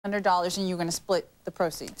$100 and you're going to split the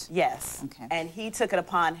proceeds? Yes. Okay. And he took it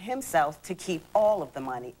upon himself to keep all of the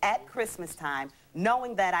money at Christmas time,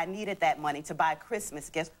 knowing that I needed that money to buy Christmas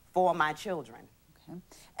gifts for my children. Okay.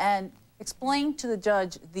 And explain to the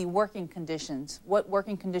judge the working conditions. What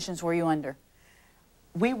working conditions were you under?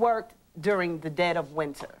 We worked during the dead of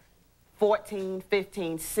winter, 14,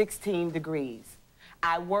 15, 16 degrees.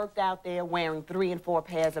 I worked out there wearing 3 and 4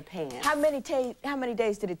 pairs of pants. How many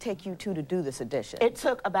days did it take you to do this edition? It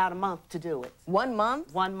took about a month to do it. 1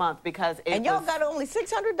 month? 1 month, because it And y'all got only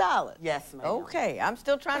 $600? Yes, ma'am. Okay, I'm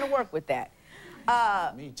still trying to work with that.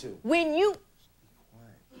 Me too. When you...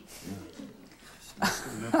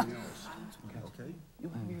 Okay. You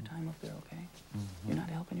have your time up there, okay? You're not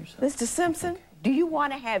helping yourself. Mr. Simpson, do you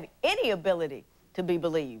want to have any ability to be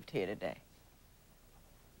believed here today?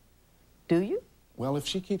 Do you? Well, if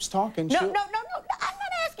she keeps talking, No, she'll... I'm not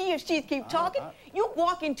asking you if she keeps talking. You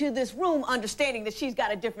walk into this room understanding that she's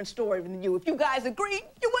got a different story than you. If you guys agreed,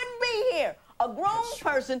 you wouldn't be here. A grown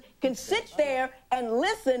person can sit there and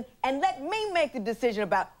listen and let me make the decision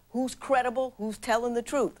about who's credible, who's telling the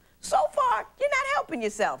truth. So far, you're not helping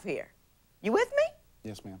yourself here. You with me?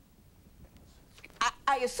 Yes, ma'am.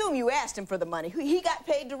 I assume you asked him for the money. He got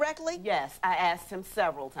paid directly? Yes, I asked him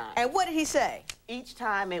several times. And what did he say? Each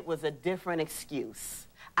time it was a different excuse.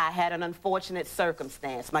 I had an unfortunate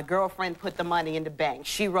circumstance. My girlfriend put the money in the bank.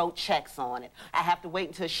 She wrote checks on it. I have to wait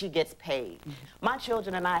until she gets paid. My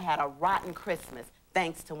children and I had a rotten Christmas,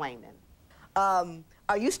 thanks to Wayman.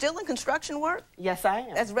 Are you still in construction work? Yes, I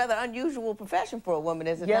am. That's a rather unusual profession for a woman,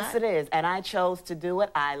 is it not? Yes, it is. And I chose to do it.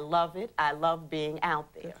 I love it. I love being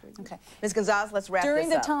out there. Okay. Ms. Gonzalez, let's wrap During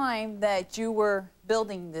this the up. time that you were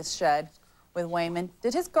building this shed with Wayman,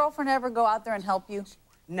 did his girlfriend ever go out there and help you?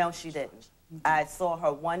 No, she didn't. I saw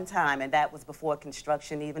her one time, and that was before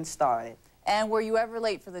construction even started. And were you ever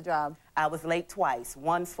late for the job? I was late twice,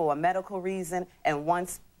 once for a medical reason and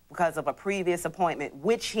once because of a previous appointment,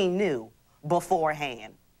 which he knew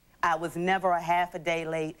beforehand. I was never a half a day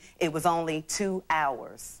late. It was only 2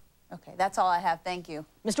 hours. Okay, that's all I have. Thank you.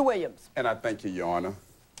 Mr. Williams. And I thank you, Your Honor.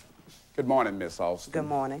 Good morning, Miss Austin. Good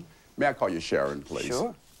morning. May I call you Sharon, please?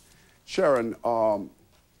 Sure. Sharon,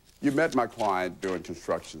 you met my client during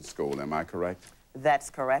construction school, am I correct? That's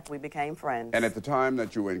correct. We became friends. And at the time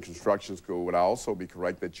that you were in construction school, would I also be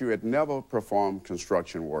correct that you had never performed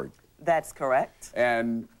construction work? That's correct.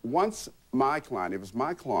 And once my client, it was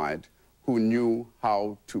my client who knew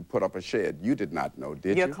how to put up a shed. You did not know,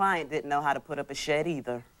 did you? Your client didn't know how to put up a shed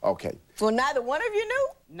either. Okay. Well, neither one of you knew?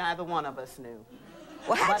 Neither one of us knew.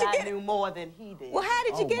 Well, how'd you But get I knew more than he did. Well, how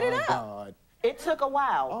did you get it up? God. It took a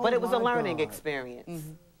while, but it was a my learning God. experience.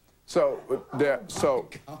 So,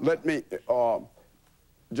 let me,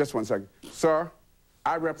 just 1 second. Sir,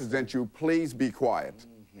 I represent you. Please be quiet.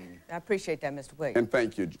 I appreciate that, Mr. Williams. And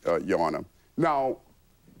thank you, Your Honor. Now,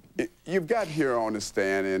 you've got here on the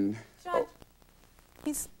stand, and Judge,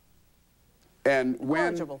 he's... and when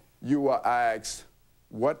Eligible. you were asked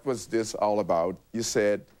what was this all about, you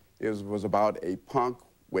said it was about a punk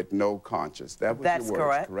with no conscience. That was That's your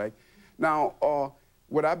words, correct? Now,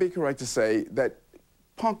 would I be correct to say that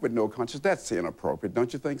punk with no conscience, that's inappropriate,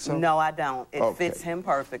 don't you think so? No, I don't. It Okay. fits him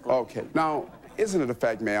perfectly. Okay. Now, isn't it a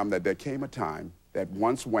fact, ma'am, that there came a time that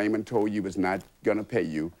once Wayman told you he was not going to pay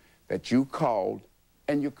you, that you called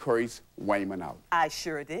and you cursed Wayman out? I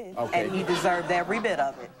sure did. Okay. And he deserved every bit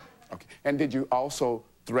of it. Okay. And did you also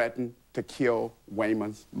threaten to kill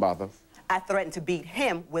Wayman's mother? I threatened to beat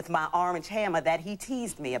him with my orange hammer that he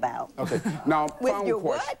teased me about. Okay. Now, With final your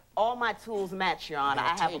question. what? All my tools match, Your Honor.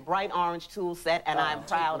 I have a bright orange tool set, and I'm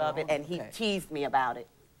proud of it, and he teased me about it.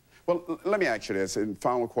 Well, let me ask you this, and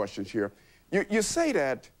final questions here. You say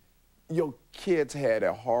that your kids had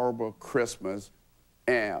a horrible Christmas,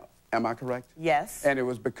 and am I correct? Yes. And it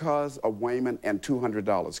was because of Wayman and $200,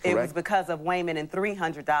 correct? It was because of Wayman and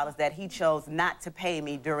 $300 that he chose not to pay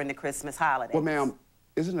me during the Christmas holidays. Well, ma'am,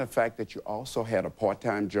 isn't it a fact that you also had a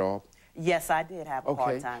part-time job? Yes, I did have a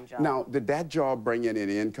part-time job. Now, did that job bring in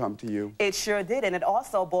any income to you? It sure did, and it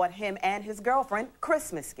also bought him and his girlfriend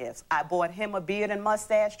Christmas gifts. I bought him a beard and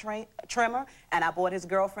mustache trimmer, and I bought his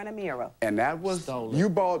girlfriend a mirror. And that was, Stolen. you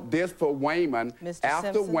bought this for Wayman Mr.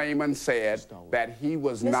 after Simpson? Wayman said that he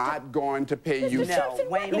was not going to pay you. Mr. Simpson,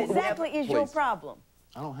 what Wayman exactly is your Please. problem?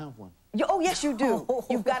 I don't have one. Oh, yes, you do.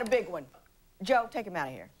 You've got a big one. Joe, take him out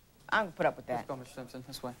of here. I'm going to put up with that. Let's go, Mr. Simpson.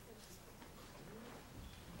 This way.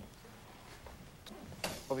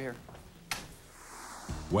 Over here.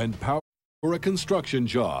 When power for a construction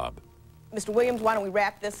job. Mr. Williams, why don't we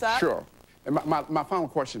wrap this up? Sure. And my final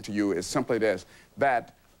question to you is simply this,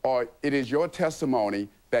 that it is your testimony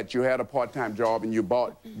that you had a part-time job and you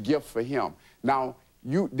bought gifts for him. Now,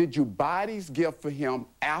 Did you buy these gifts for him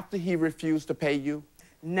after he refused to pay you?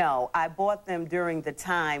 No, I bought them during the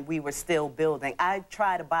time we were still building. I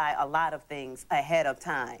try to buy a lot of things ahead of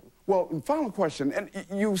time. Well, final question. And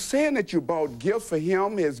you saying that you bought gifts for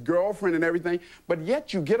him, his girlfriend, and everything, but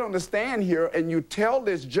yet you get on the stand here and you tell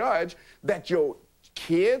this judge that your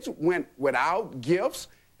kids went without gifts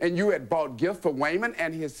and you had bought gifts for Wayman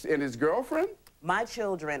and his girlfriend? My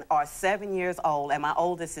children are 7 years old and my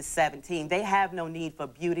oldest is 17. They have no need for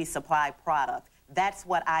beauty supply product. That's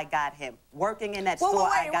what I got him. Working in that store,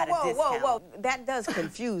 I got a discount. Whoa. That does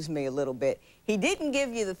confuse me a little bit. He didn't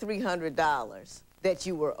give you the $300 that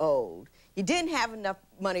you were owed. You didn't have enough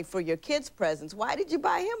money for your kids' presents. Why did you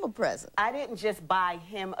buy him a present? I didn't just buy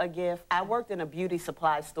him a gift. I worked in a beauty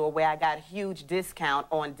supply store where I got a huge discount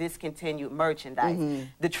on discontinued merchandise.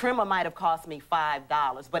 The trimmer might have cost me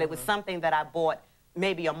 $5, but it was something that I bought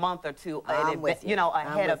maybe a month or two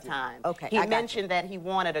ahead of time. Okay, he mentioned that he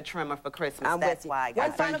wanted a trimmer for Christmas. That's why I got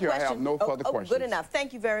it. Thank you. I have no further questions. Good enough.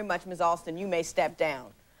 Thank you very much, Ms. Alston. You may step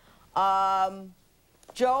down.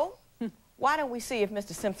 Joe, why don't we see if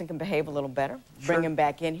Mr. Simpson can behave a little better? Sure. Bring him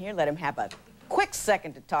back in here. Let him have a quick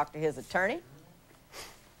second to talk to his attorney.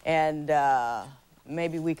 And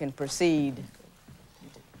maybe we can proceed.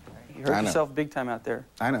 You hurt yourself big time out there.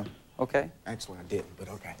 I know. Okay? Actually, I didn't, but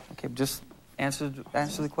okay. Okay, just answer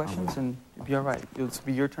the questions and you'll be all right. It'll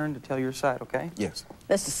be your turn to tell your side, okay? Yes.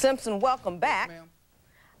 Mr. Simpson, welcome back. Ma'am.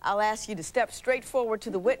 I'll ask you to step straight forward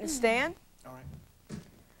to the witness stand. All right.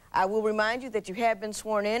 I will remind you that you have been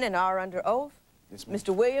sworn in and are under oath. Yes, ma'am.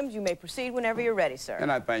 Mr. Williams, you may proceed whenever you're ready, sir.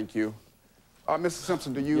 And I thank you. Mr.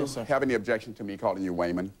 Simpson, do you Yes, sir. have any objection to me calling you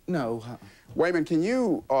Wayman? No. Wayman, can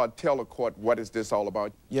you tell the court what is this all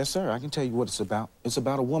about? Yes, sir. I can tell you what it's about. It's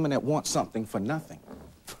about a woman that wants something for nothing.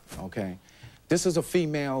 Okay? This is a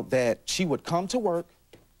female that she would come to work,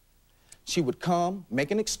 she would come,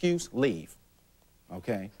 make an excuse, leave.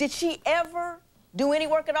 Okay? Did she ever do any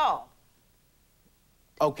work at all?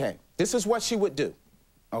 Okay, this is what she would do.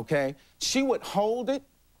 Okay? She would hold it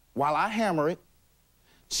while I hammer it.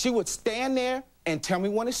 She would stand there and tell me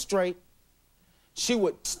when it's straight. She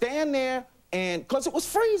would stand there and, because it was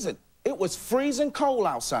freezing. It was freezing cold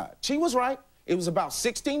outside. She was right. It was about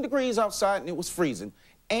 16 degrees outside and it was freezing.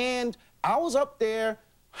 And I was up there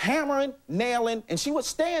hammering, nailing, and she would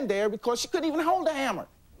stand there because she couldn't even hold the hammer.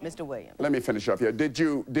 Mr. Williams. Let me finish up here.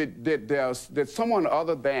 Did someone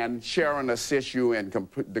other than Sharon assist you in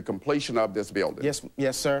the completion of this building?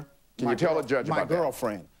 Yes, sir. Can you tell the judge about that? My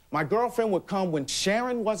girlfriend. My girlfriend would come when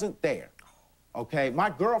Sharon wasn't there. Okay? My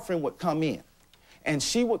girlfriend would come in. And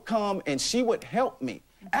she would come and she would help me.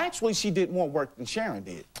 Actually, she did more work than Sharon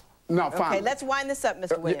did. Now, fine. Okay, let's wind this up,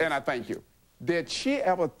 Mr. Williams. And I thank you. Did she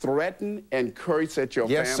ever threaten and curse at your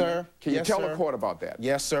family? Yes, sir. Can you Yes, tell sir. the court about that?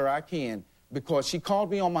 Yes, sir, I can. Because she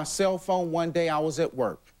called me on my cell phone one day I was at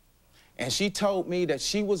work. And she told me that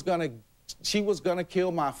she was gonna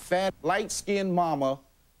kill my fat, light-skinned mama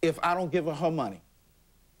if I don't give her her money.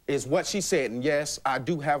 Is what she said. And yes, I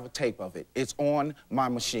do have a tape of it. It's on my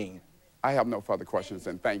machine. I have no further questions,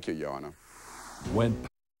 and thank you, Your Honor. When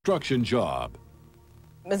construction job.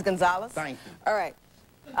 Ms. Gonzalez? Thank you. All right.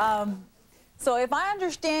 So if I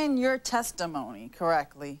understand your testimony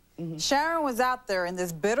correctly, Sharon was out there in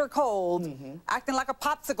this bitter cold, acting like a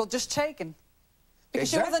popsicle, just shaking.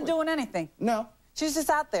 Because she wasn't doing anything. No. She was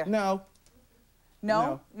just out there. No.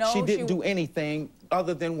 No? No, she didn't do anything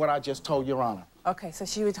other than what I just told Your Honor. Okay, so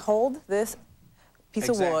she would hold this piece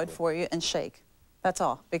of wood for you and shake. That's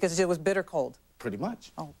all, because it was bitter cold. Pretty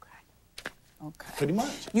much. Okay. Okay. Pretty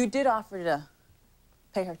much. You did offer to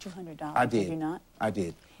pay her $200. I did. Did you not? I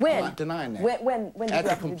did. When? I'm not denying that. When did At you the offer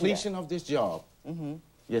to do completion of this job.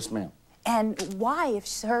 Yes, ma'am. And why,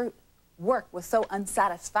 if her work was so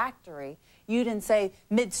unsatisfactory, you didn't say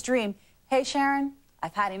midstream, hey, Sharon,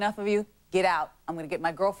 I've had enough of you. Get out. I'm going to get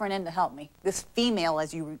my girlfriend in to help me. This female,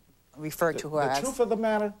 as you referred to her as. The truth of the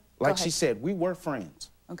matter, like she ahead. said, we were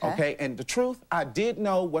friends. Okay. And the truth, I did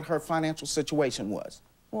know what her financial situation was.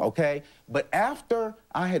 Okay? But after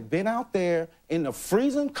I had been out there in the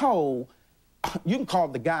freezing cold, you can call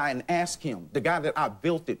the guy and ask him, the guy that I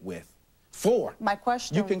built it with. My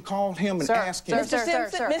question. You can call him and Sir, ask him. sir,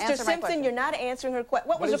 Mr. Simpson, you're not answering her question.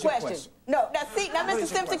 What was the is your question? question? No, now see, now Mr. is your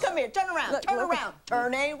Simpson, question? come here. Turn around. Look, Turn look. around.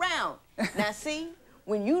 Turn around. Now see,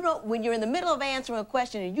 when you're in the middle of answering a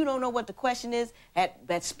question and you don't know what the question is,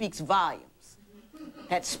 that speaks volumes.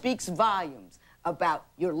 That speaks volumes about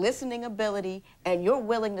your listening ability and your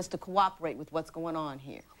willingness to cooperate with what's going on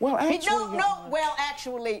here. Well, actually,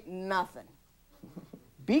 actually, nothing.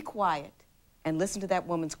 Be quiet and listen to that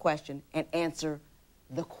woman's question and answer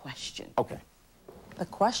the question. Okay. The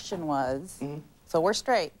question was, so we're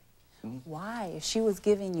straight. Why, if she was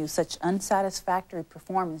giving you such unsatisfactory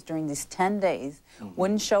performance during these 10 days,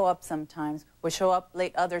 wouldn't show up sometimes, would show up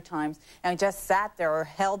late other times, and just sat there or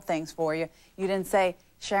held things for you, you didn't say,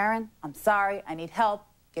 Sharon, I'm sorry, I need help,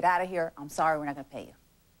 get out of here, I'm sorry, we're not going to pay you?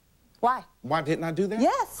 Why? Why didn't I do that?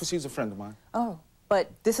 Yes. Because she's a friend of mine. Oh, but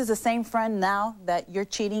this is the same friend now that you're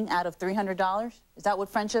cheating out of $300? Is that what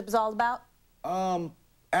friendship is all about?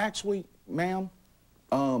 Actually, ma'am,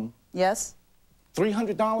 Yes?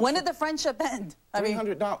 $300? When did the friendship end?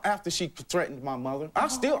 $300 after she threatened my mother. I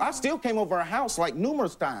still came over her house like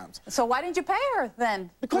numerous times. So why didn't you pay her then?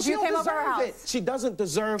 Because she you came don't over her deserve house. it. She doesn't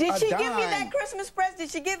deserve a dime. Did she give you that Christmas present?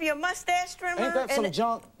 Did she give you a mustache trimmer? Ain't that some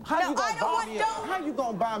junk? How you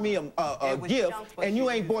gonna buy me a gift and you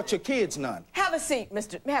ain't bought your kids none? Have a seat,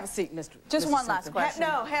 Mr. Have a seat, Mr. Just Mr. one Simpson. last question.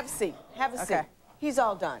 No, have a seat. Have a seat. Okay. He's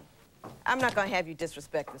all done. I'm not going to have you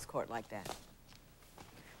disrespect this court like that.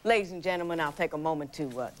 Ladies and gentlemen, I'll take a moment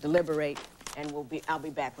to deliberate, and I'll be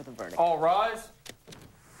back with a verdict. All rise.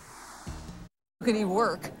 Could he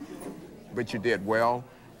work? But you did well.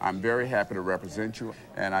 I'm very happy to represent you,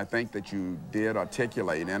 and I think that you did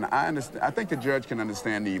articulate, and I think the judge can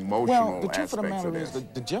understand the emotional Well, the truth of the aspects matter of is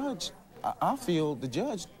the judge, I feel the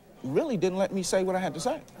judge really didn't let me say what I had to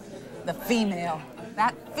say. The female.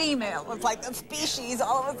 That female was like a species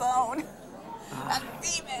all of its own. That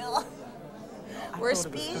female. We're a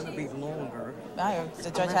species. Be longer.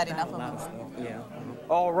 The judge had enough of them. Yeah.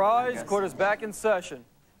 All rise. Court is back in session.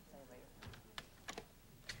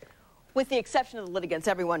 With the exception of the litigants,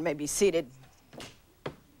 everyone may be seated.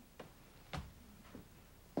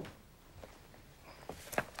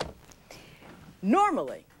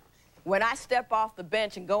 Normally, when I step off the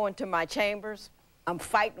bench and go into my chambers, I'm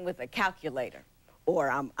fighting with a calculator, or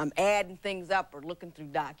I'm adding things up or looking through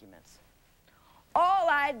documents. All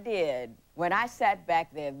I did when I sat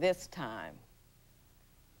back there this time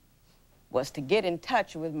was to get in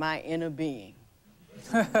touch with my inner being.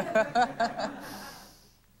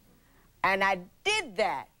 And I did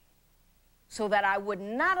that so that I would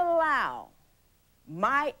not allow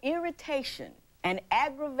my irritation and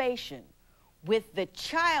aggravation with the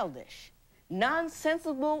childish,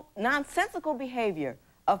 nonsensical behavior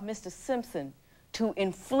of Mr. Simpson to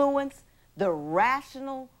influence the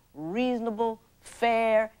rational, reasonable,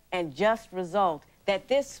 fair, and just result that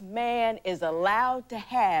this man is allowed to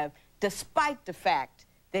have despite the fact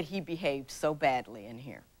that he behaved so badly in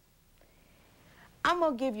here. I'm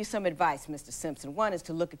going to give you some advice, Mr. Simpson. One is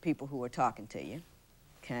to look at people who are talking to you,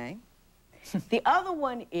 okay? The other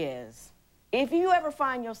one is, if you ever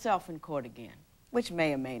find yourself in court again, which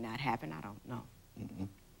may or may not happen, I don't know.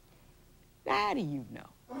 How do you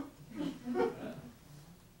know?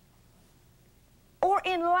 Or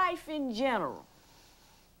in life in general,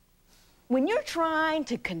 when you're trying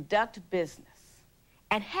to conduct business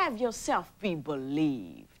and have yourself be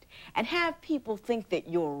believed and have people think that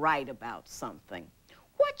you're right about something,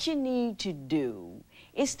 what you need to do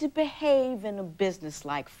is to behave in a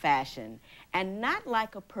businesslike fashion and not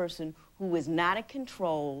like a person who is not in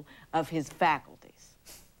control of his faculties.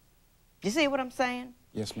 You see what I'm saying?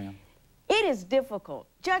 Yes, ma'am. It is difficult.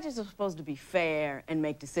 Judges are supposed to be fair and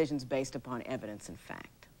make decisions based upon evidence and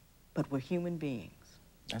fact. But we're human beings.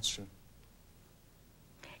 That's true.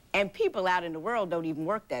 And people out in the world don't even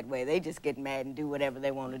work that way. They just get mad and do whatever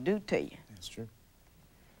they want to do to you. That's true.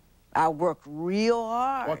 I worked real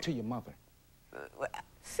hard. Or to your mother.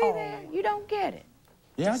 See there? You don't get it.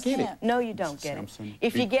 Yeah, I get it. No, you don't get Simpson, it.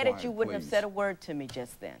 If be you get it, quiet, you wouldn't have please. said a word to me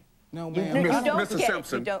just then. No, You ma'am. don't Mr. get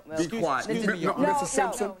Simpson, it. You don't, be quiet. Excuse me, No, no, Mr.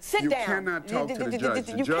 Simpson, no. Sit you down. cannot talk to the judge.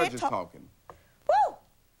 The You judge can't is talk. talking. Woo!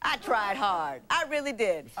 I tried hard. I really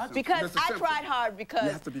did. Because Mr. I Simpson, tried hard you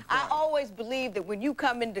because have to be I quiet. always believe that when you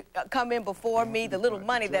come in before me, the little quiet.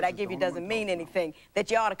 money The that I judge is give the you only doesn't one mean talking. anything, that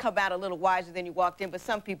you ought to come out a little wiser than you walked in, but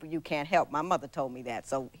some people you can't help. My mother told me that,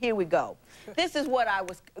 so here we go. This is what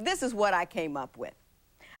I came up with.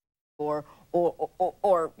 Or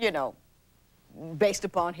you know, based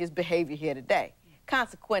upon his behavior here today.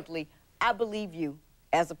 Consequently, I believe you,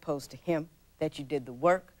 as opposed to him, that you did the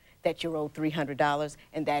work, that you're owed $300,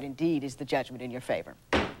 and that indeed is the judgment in your favor.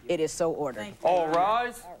 It is so ordered. All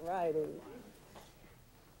rise. All righty.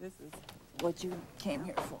 This is what you came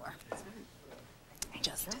here for.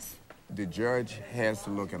 Justice. The judge has to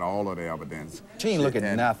look at all of the evidence. She ain't look at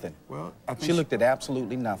had- nothing. Well, I think She looked at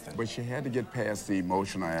absolutely nothing. But she had to get past the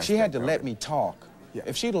emotional aspect. She had to of let it. me talk. Yeah.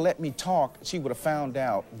 If she'd have let me talk, she would have found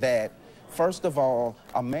out that, first of all,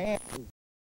 a man